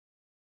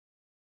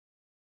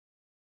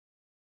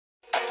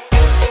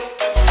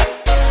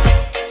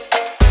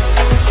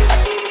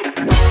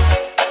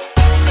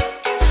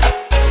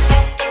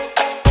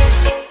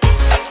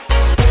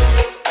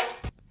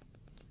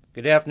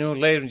Good afternoon,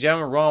 ladies and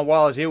gentlemen. Ron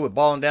Wallace here with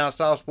Ballin' Down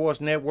South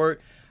Sports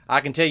Network.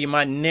 I can tell you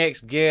my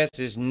next guest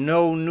is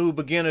no new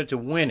beginner to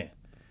winning.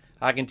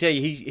 I can tell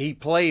you he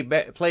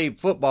played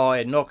football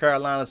at North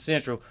Carolina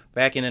Central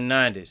back in the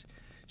 90s.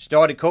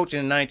 Started coaching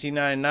in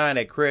 1999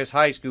 at Crest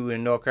High School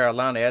in North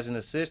Carolina as an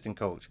assistant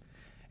coach.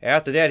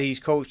 After that, he's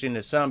coached in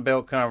the Sun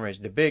Belt Conference,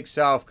 the Big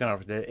South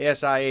Conference, the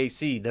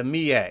SIAC, the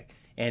MEAC,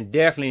 and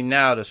definitely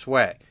now the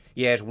SWAC.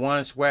 He has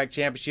one SWAC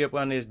championship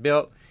under his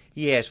belt.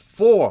 He has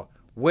 4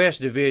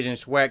 West Division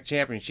SWAC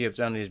championships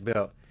under his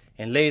belt.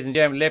 And ladies and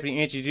gentlemen, let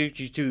me introduce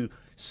you to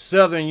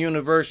Southern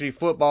University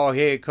football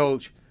head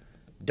coach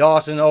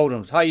Dawson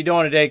Odums. How you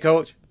doing today,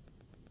 Coach?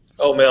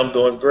 Oh, man, I'm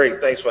doing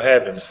great. Thanks for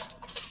having me.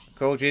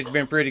 Coach, it's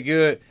been pretty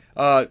good.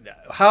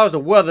 How's the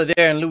weather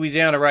there in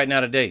Louisiana right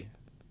now today?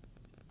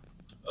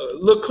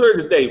 Look clear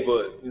today,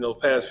 but,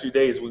 past few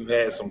days we've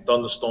had some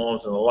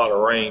thunderstorms and a lot of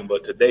rain,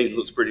 but today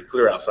looks pretty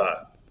clear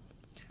outside.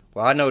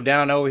 Well, I know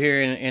down over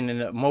here in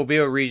the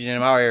Mobile region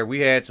in our area,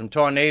 we had some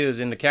tornadoes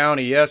in the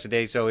county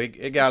yesterday, so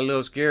it got a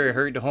little scary,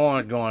 heard the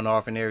horns going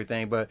off and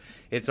everything, but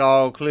it's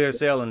all clear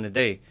sailing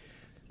today.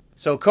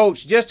 So,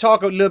 Coach, just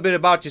talk a little bit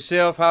about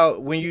yourself, how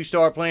when you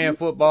start playing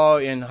football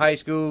in high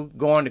school,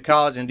 going to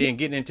college, and then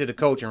getting into the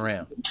coaching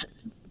realm.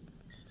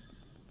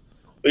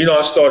 Well,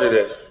 I started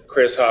at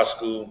Crest High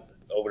School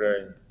over there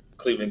in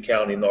Cleveland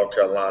County, North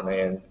Carolina,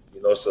 and,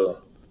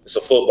 it's a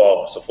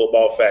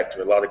football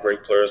factory. A lot of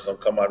great players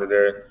don't come out of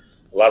there.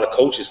 A lot of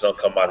coaches don't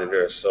come out of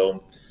there.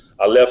 So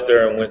I left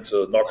there and went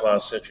to North Carolina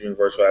Central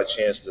University. I had a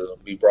chance to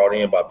be brought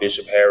in by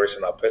Bishop Harris,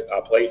 and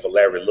I played for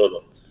Larry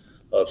Little.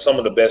 Some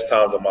of the best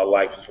times of my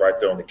life is right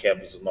there on the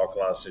campus of North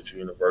Carolina Central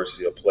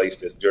University, a place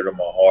that's dear to my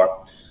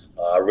heart.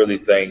 I really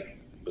think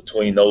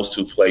between those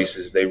two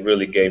places, they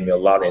really gave me a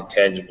lot of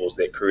intangibles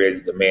that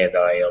created the man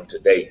that I am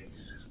today.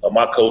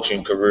 My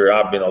coaching career,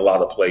 I've been a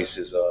lot of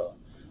places.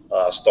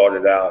 I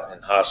started out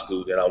in high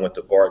school, then I went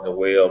to Gardner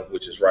Webb,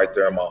 which is right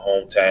there in my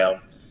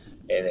hometown.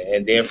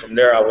 And then from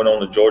there, I went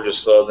on to Georgia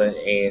Southern,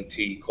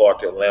 A&T,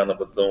 Clark, Atlanta,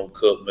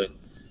 Bethune-Cookman,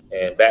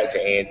 and back to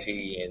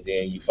A&T. And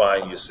then you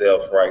find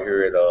yourself right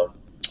here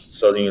at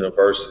Southern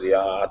University.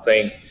 I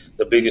think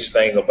the biggest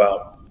thing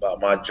about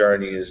my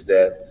journey is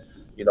that,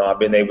 I've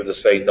been able to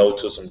say no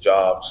to some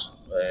jobs,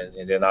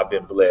 and then I've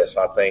been blessed.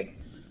 I think,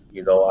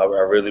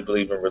 I really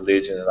believe in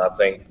religion, and I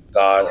think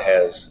God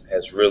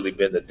has really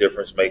been the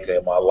difference maker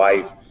in my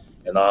life.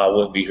 And I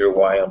wouldn't be here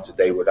where I am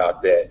today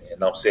without that.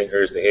 And I'm sitting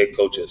here as the head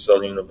coach at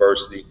Southern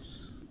University,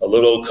 a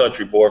little old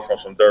country boy from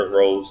some dirt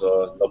roads.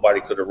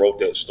 Nobody could have wrote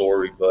that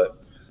story,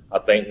 but I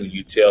think when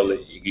you tell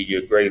it, it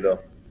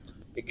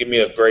give me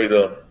a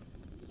greater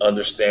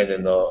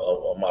understanding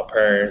of my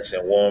parents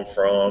and where I'm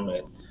from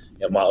and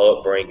my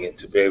upbringing,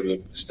 to be able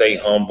to stay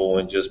humble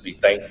and just be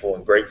thankful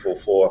and grateful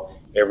for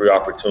every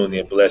opportunity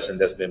and blessing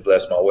that's been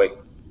blessed my way.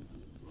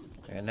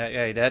 And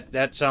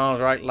that sounds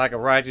right, like a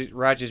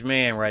righteous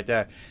man right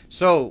there.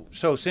 So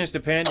since the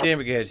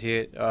pandemic has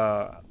hit,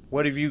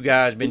 what have you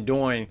guys been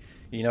doing,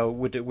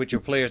 with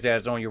your players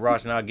that's on your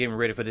roster now, getting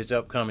ready for this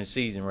upcoming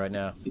season right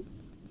now?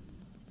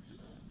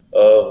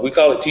 We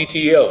call it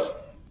TTF.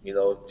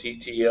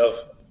 TTF,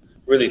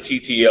 really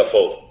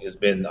TTFO has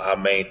been our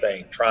main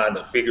thing, trying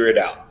to figure it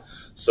out.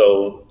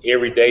 So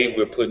every day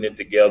we're putting it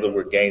together,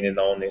 we're gaining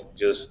on it,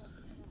 just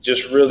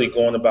really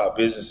going about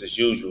business as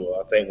usual.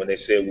 I think when they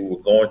said we were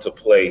going to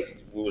play,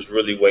 we was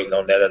really waiting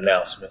on that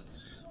announcement.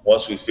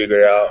 Once we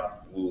figured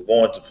out we were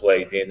going to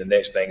play, then the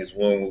next thing is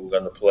when we were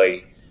going to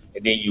play,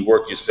 and then you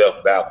work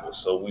yourself backwards.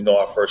 So we know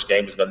our first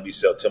game is going to be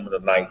September the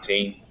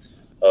 19th.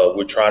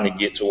 We're trying to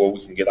get to where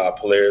we can get our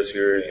players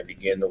here and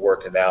begin to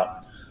working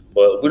out.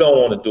 But we don't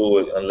want to do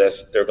it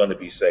unless they're going to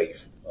be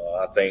safe.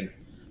 I think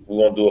we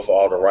want to do it for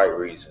all the right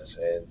reasons.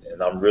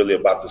 And I'm really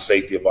about the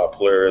safety of our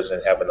players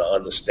and having an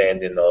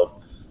understanding of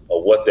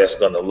what that's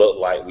going to look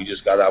like. We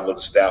just got out with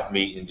a staff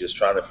meeting just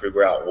trying to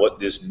figure out what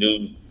this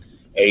new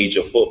age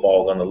of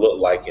football is going to look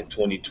like in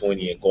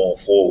 2020 and going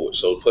forward.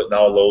 So putting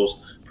all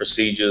those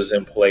procedures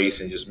in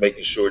place and just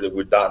making sure that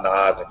we're dotting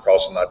our I's and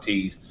crossing our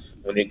T's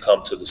when it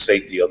comes to the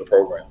safety of the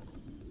program.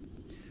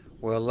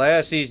 Well,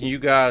 last season you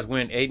guys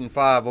went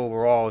 8-5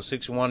 overall,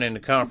 6-1 in the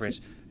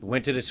conference.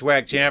 Went to the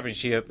SWAC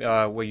championship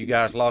where you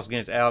guys lost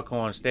against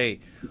Alcorn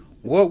State.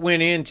 What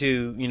went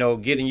into,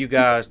 getting you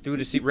guys through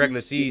the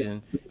regular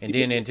season and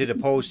then into the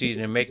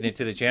postseason and making it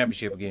to the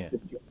championship again?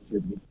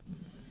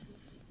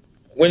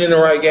 Winning the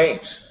right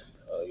games.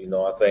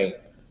 I think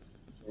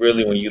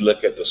really when you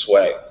look at the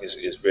SWAC,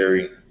 it's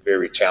very,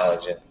 very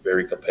challenging,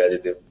 very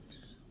competitive.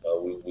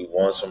 We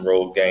won some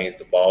road games.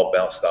 The ball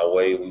bounced our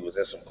way. We was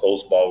in some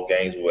close ball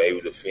games. We were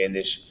able to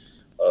finish.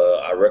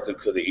 Our record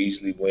could have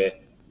easily went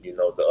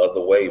the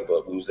other way,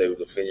 but we was able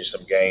to finish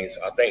some games.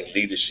 I think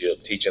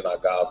leadership, teaching our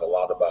guys a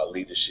lot about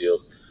leadership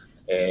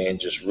and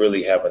just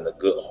really having a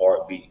good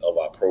heartbeat of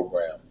our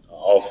program.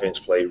 Our offense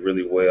played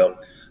really well.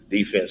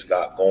 Defense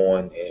got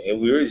going,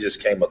 and we really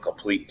just came a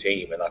complete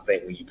team. And I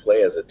think when you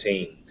play as a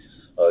team,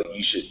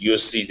 you'll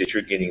see that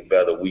you're getting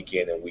better week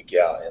in and week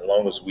out. And as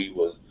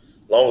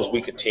long as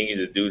we continue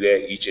to do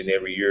that each and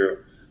every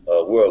year,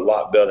 We're a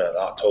lot better in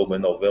October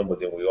and November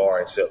than we are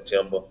in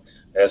September.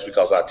 That's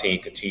because our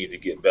team continues to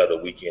get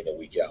better week in and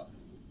week out.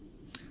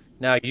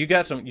 Now you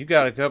got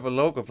a couple of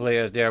local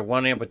players there.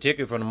 One in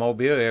particular from the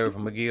Mobile area,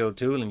 from McGill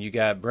Tooling. You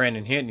got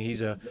Brandon Hinton.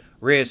 He's a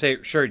red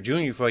shirt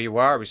junior for your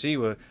wide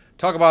receiver.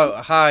 Talk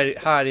about how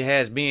it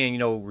has been,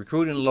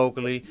 recruiting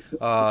locally,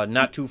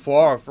 not too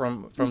far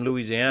from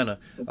Louisiana.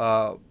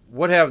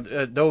 What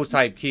have those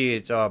type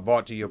kids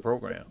brought to your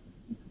program?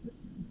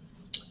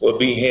 Well,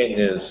 B. Hinton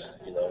is,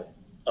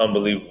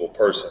 unbelievable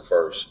person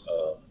first,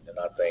 and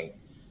I think,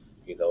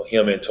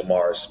 him and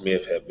Tamara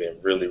Smith have been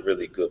really,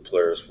 really good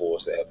players for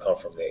us that have come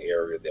from that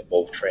area that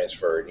both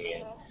transferred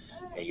in,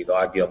 and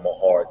I give them a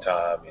hard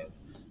time,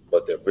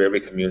 but they're very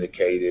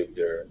communicative.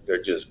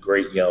 They're just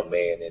great young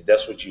men, and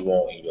that's what you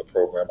want in your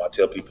program. I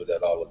tell people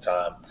that all the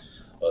time.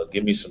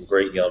 Give me some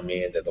great young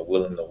men that are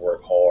willing to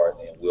work hard,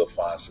 and we'll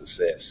find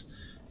success.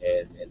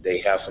 And they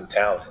have some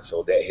talent,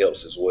 so that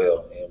helps as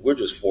well. And we're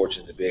just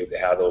fortunate to be able to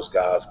have those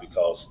guys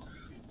because,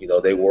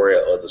 they were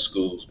at other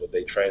schools, but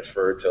they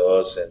transferred to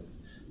us, and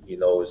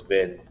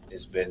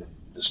it's been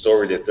the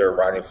story that they're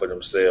writing for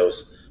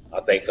themselves. I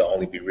think could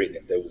only be written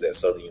if they was at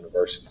Southern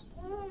University.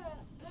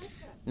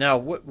 Now,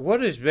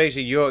 what is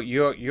basically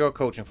your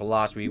coaching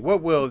philosophy?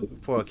 What will,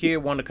 for a kid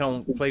want to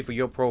come play for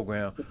your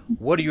program,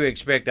 what do you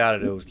expect out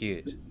of those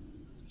kids?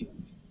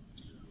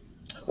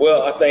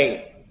 Well, I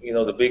think,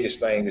 the biggest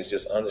thing is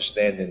just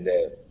understanding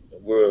that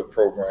we're a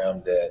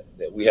program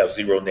that we have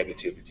zero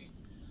negativity.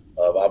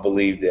 I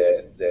believe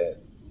that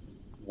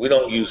we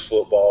don't use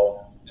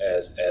football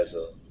as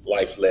a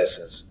life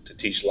lessons, to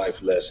teach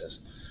life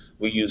lessons.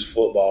 We use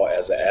football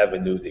as an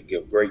avenue to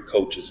give great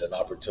coaches an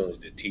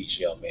opportunity to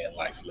teach young men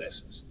life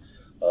lessons.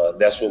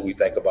 That's what we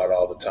think about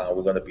all the time.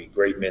 We're going to be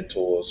great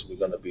mentors. We're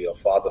going to be a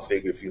father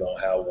figure if you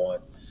don't have one.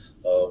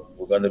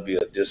 We're going to be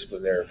a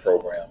disciplinary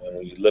program. And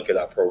when you look at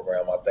our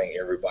program, I think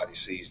everybody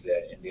sees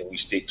that. And then we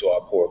stick to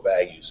our core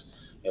values.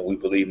 And we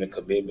believe in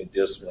commitment,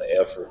 discipline,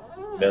 effort,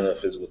 mental and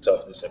physical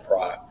toughness, and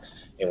pride.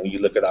 And when you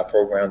look at our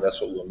program, that's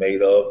what we're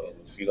made of. And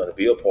if you're going to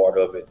be a part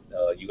of it,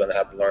 you're going to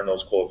have to learn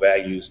those core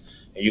values.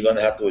 And you're going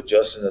to have to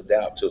adjust and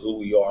adapt to who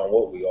we are and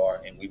what we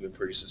are. And we've been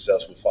pretty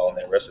successful following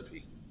that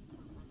recipe.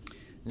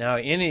 Now,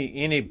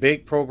 any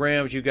big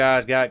programs you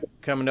guys got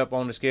coming up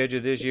on the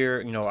schedule this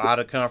year, out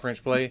of conference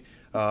play?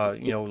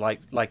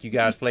 Like you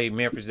guys played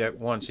Memphis that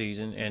one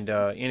season, and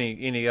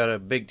any other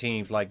big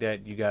teams like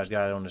that you guys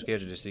got on the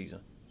schedule this season?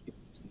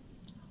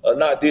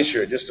 Not this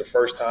year. This is the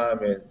first time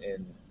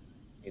in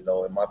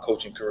my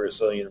coaching career at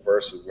Southern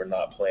University, we're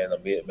not playing a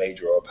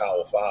mid-major or a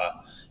Power 5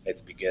 at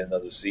the beginning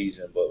of the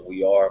season, but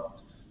we are.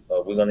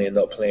 We're going to end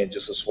up playing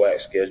just a swag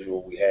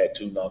schedule. We had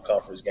 2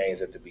 non-conference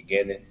games at the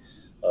beginning,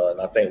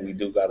 and I think we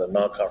do got a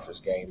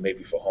non-conference game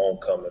maybe for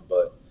homecoming,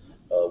 but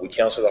we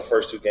canceled our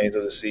first 2 games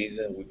of the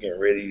season. We're getting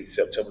ready.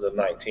 September the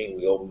 19th,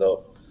 we opened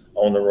up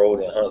on the road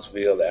in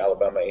Huntsville at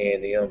Alabama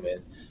A&M,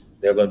 and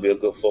they're going to be a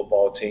good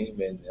football team,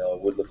 and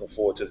we're looking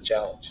forward to the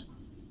challenge.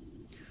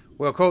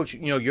 Well, Coach,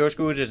 your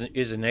school is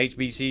an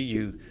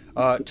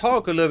HBCU.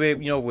 Talk a little bit,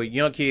 with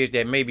young kids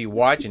that may be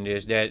watching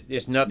this, that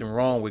there's nothing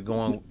wrong with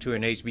going to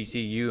an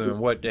HBCU and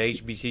what the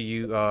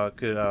HBCU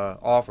could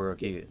offer a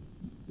kid.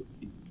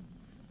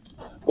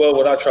 Well,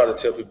 what I try to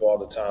tell people all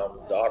the time,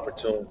 the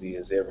opportunity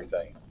is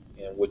everything.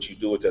 And what you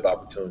do with that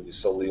opportunity is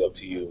solely up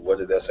to you,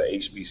 whether that's a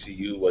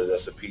HBCU, whether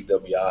that's a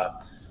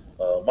PWI.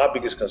 My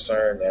biggest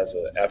concern as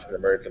an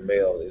African-American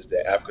male is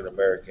that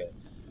African-American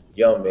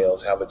young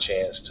males have a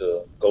chance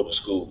to go to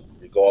school,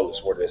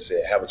 regardless where they're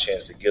at, have a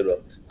chance to get a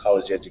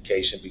college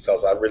education,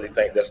 because I really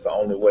think that's the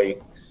only way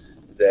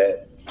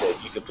that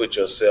you can put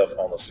yourself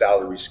on a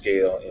salary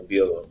scale and be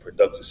a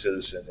productive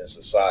citizen in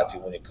society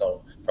when it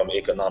comes from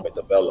economic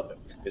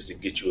development, is to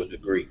get you a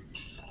degree.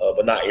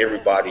 But not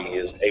everybody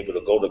is able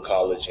to go to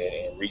college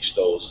and reach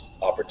those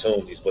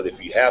opportunities. But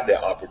if you have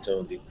that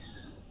opportunity,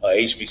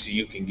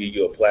 HBCU can give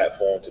you a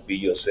platform to be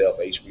yourself.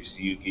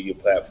 HBCU give you a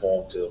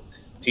platform to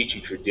teach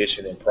you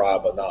tradition and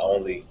pride, but not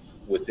only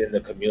within the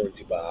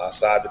community, but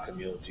outside the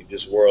community.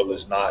 This world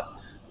is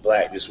not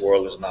black. This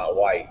world is not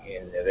white.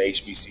 And at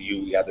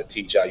HBCU, we have to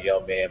teach our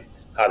young men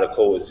how to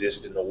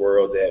coexist in a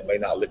world that may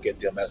not look at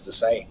them as the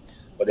same.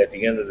 But at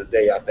the end of the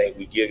day, I think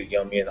we give a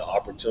young man an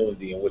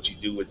opportunity, and what you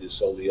do with it is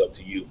solely up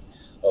to you.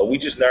 We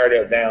just narrowed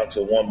that down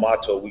to one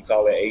motto. We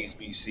call it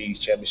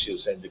HBCs,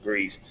 championships, and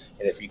degrees.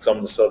 And if you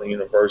come to Southern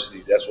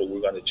University, that's what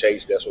we're going to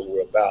chase. That's what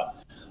we're about.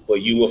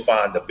 But you will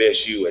find the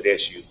best you at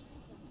SU.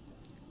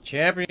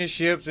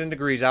 Championships and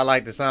degrees. I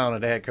like the sound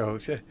of that,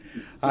 Coach.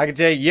 I can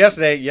tell you,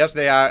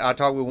 yesterday I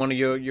talked with one of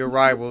your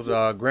rivals,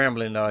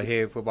 Grambling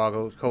head football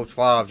coach, Coach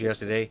Fobbs,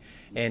 yesterday.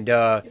 And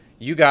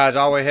you guys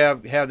always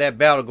have that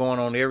battle going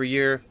on every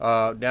year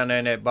down there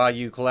in that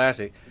Bayou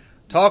Classic.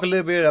 Talk a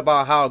little bit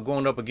about how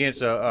going up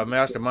against a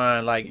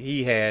mastermind like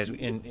he has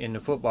in the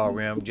football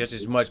realm, just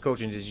as much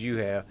coaching as you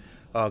have,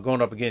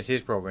 going up against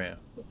his program.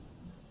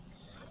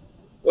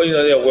 Well,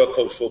 they're a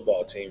well-coached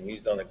football team.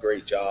 He's done a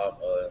great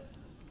job.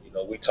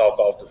 We talk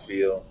off the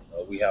field.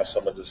 We have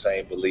some of the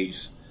same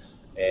beliefs.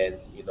 And,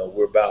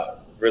 we're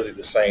about really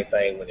the same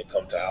thing when it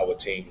comes to our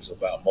team. It's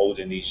about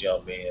molding these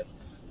young men.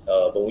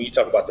 But when you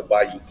talk about the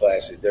Bayou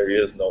Classic, there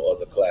is no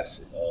other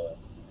classic.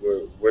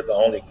 We're the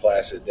only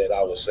classic that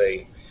I would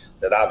say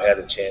that I've had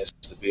a chance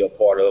to be a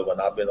part of,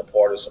 and I've been a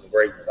part of some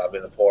great ones. I've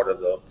been a part of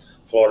the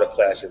Florida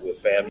Classic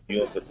with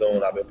FAMU and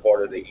Bethune. I've been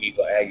part of the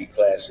Eagle Aggie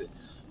Classic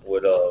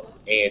with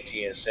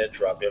A&T and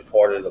Central. I've been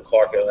part of the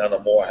Clark Atlanta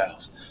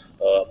Morehouse.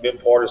 I've been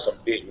part of some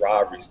big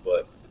rivalries,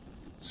 but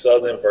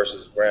Southern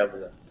versus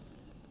Grambling,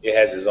 it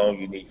has its own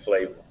unique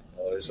flavor.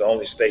 It's the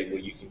only state where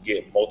you can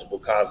get multiple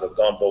kinds of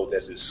gumbo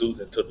that's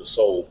soothing to the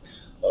soul.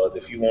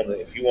 If you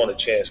want a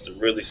chance to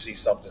really see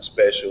something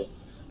special,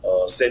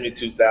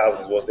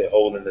 72,000 is what they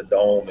hold in the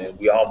dome, and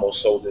we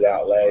almost sold it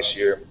out last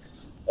year.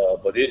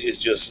 But it is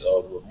just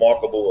a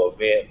remarkable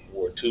event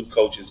where two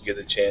coaches get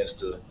a chance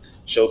to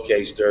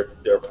showcase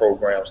their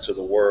programs to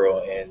the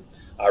world, and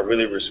I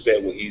really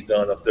respect what he's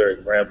done up there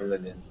at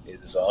Grambling, and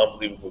it's an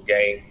unbelievable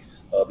game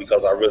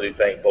because I really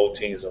think both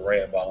teams are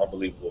ran by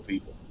unbelievable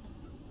people.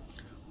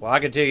 Well, I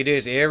can tell you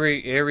this: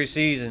 every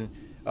season,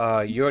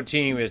 your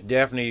team is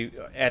definitely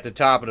at the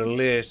top of the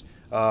list.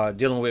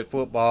 Dealing with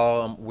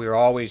football, we're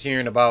always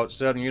hearing about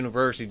Southern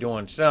University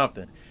doing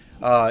something.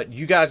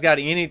 You guys got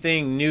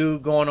anything new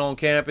going on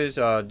campus?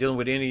 Dealing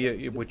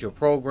with with your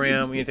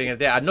program, anything like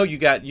that? I know you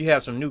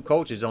have some new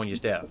coaches on your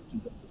staff.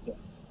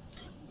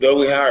 Though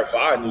we hired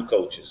 5 new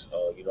coaches.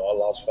 I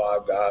lost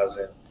 5 guys,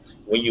 and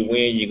when you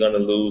win, you're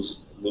gonna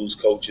lose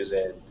coaches,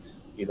 and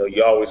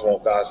you always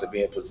want guys to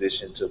be in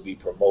position to be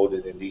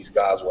promoted, and these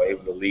guys were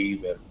able to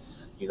leave, and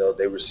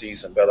they received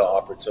some better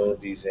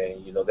opportunities,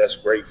 and that's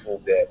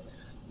grateful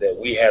that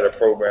we had a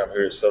program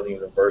here at Southern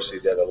University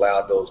that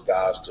allowed those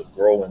guys to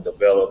grow and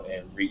develop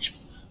and reach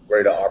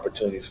greater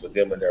opportunities for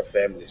them and their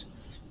families.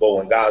 But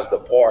when guys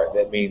depart,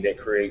 that means that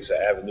creates an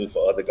avenue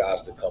for other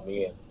guys to come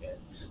in,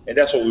 and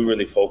that's what we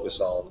really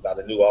focus on. We got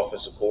a new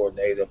offensive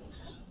coordinator,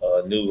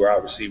 new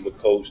wide receiver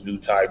coach, new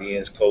tight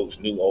ends coach,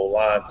 new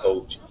O-line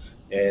coach,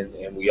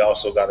 and we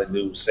also got a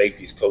new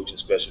safeties coach and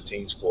special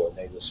teams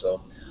coordinator.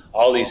 So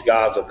all these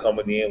guys are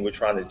coming in. We're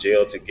trying to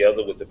gel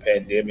together with the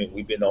pandemic.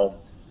 We've been on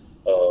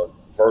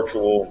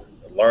virtual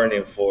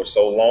learning for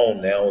so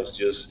long now.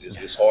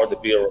 It's hard to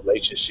build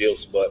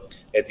relationships,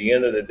 but at the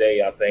end of the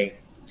day, I think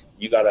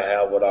you got to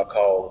have what I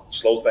call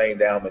slow thing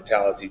down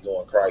mentality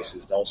during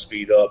crisis. Don't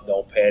speed up,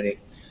 don't panic.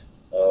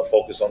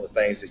 Focus on the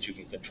things that you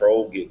can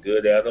control, get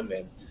good at them,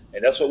 and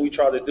that's what we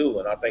try to do.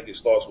 And I think it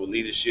starts with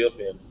leadership,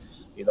 and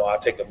I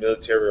take a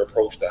military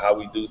approach to how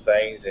we do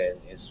things, and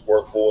it's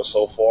worked for us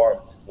so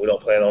far. We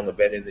don't plan on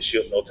abandoning the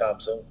ship no time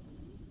soon.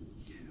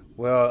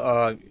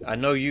 Well, I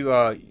know you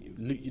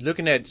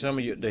looking at some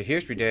of the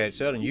history there at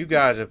Southern. You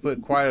guys have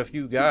put quite a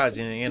few guys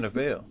in the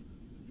NFL.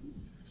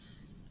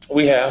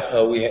 We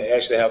have. We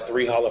actually have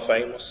 3 Hall of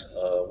Famers.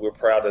 We're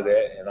proud of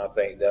that, and I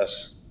think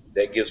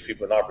that gives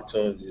people an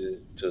opportunity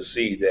to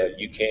see that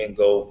you can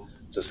go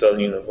to Southern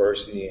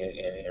University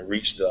and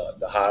reach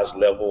the highest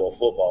level of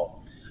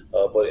football.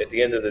 But at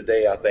the end of the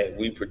day, I think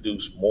we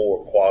produce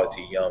more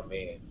quality young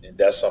men, and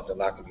that's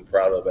something I can be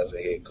proud of as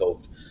a head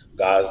coach.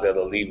 Guys that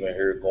are leaving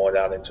here, going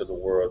out into the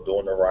world,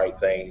 doing the right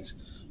things,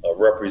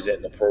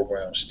 representing the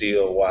program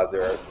still while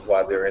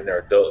they're in their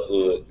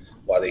adulthood,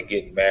 while they're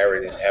getting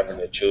married and having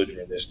their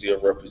children, they're still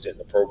representing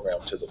the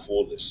program to the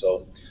fullest.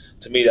 So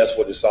to me, that's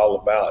what it's all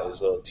about,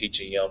 is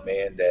teaching young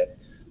men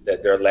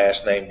that their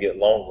last name get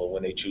longer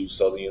when they choose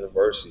Southern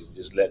University.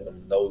 Just letting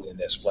them know and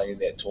explaining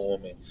that to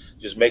them, and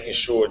just making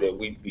sure that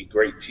we be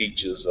great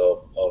teachers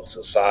of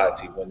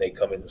society when they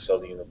come into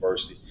Southern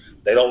University.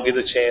 They don't get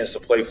a chance to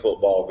play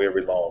football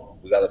very long.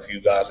 We got a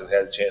few guys that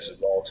had a chance to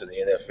go on to the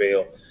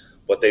NFL,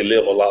 but they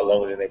live a lot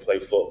longer than they play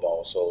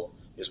football. So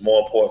it's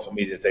more important for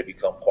me that they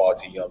become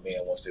quality young men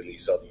once they leave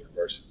Southern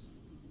University.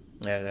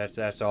 Yeah,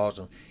 that's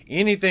awesome.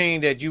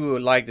 Anything that you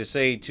would like to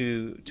say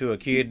to a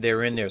kid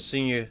they're in their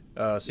senior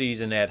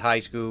season at high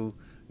school,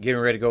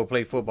 getting ready to go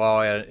play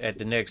football at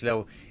the next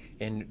level,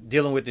 and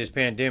dealing with this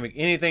pandemic?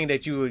 Anything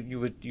that you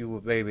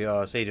would maybe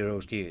say to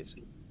those kids?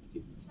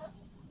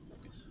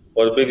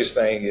 Well, the biggest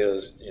thing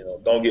is,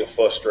 don't get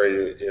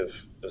frustrated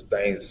if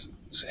things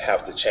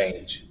have to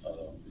change.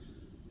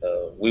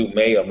 We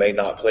may or may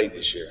not play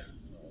this year.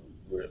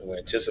 We're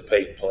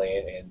anticipating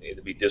playing, and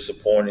it'll be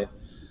disappointing.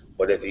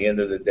 But at the end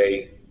of the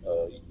day,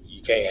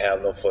 you can't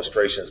have no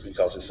frustrations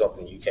because it's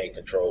something you can't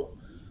control.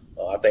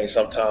 I think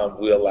sometimes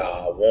we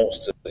allow our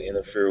wants to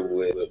interfere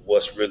with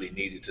what's really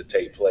needed to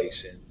take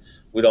place, and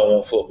we don't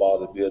want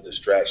football to be a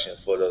distraction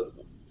for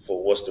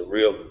what's the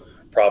real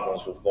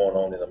problems with going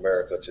on in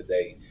America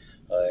today.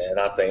 And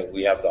I think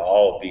we have to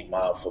all be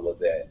mindful of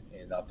that.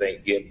 And I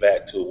think getting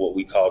back to what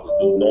we call the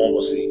new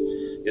normalcy,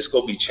 it's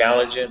going to be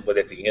challenging, but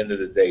at the end of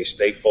the day,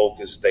 stay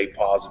focused, stay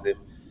positive,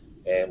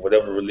 and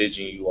whatever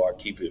religion you are,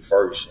 keep it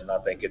first. And I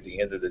think at the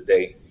end of the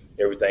day,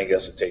 everything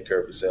else will take care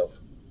of itself.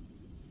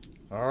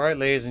 All right,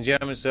 ladies and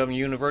gentlemen, Southern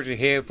University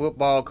head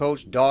football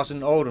coach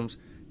Dawson Odums.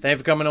 Thanks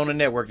for coming on the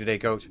network today,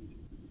 Coach.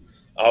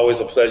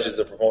 Always a pleasure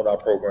to promote our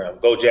program.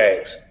 Go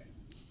Jags.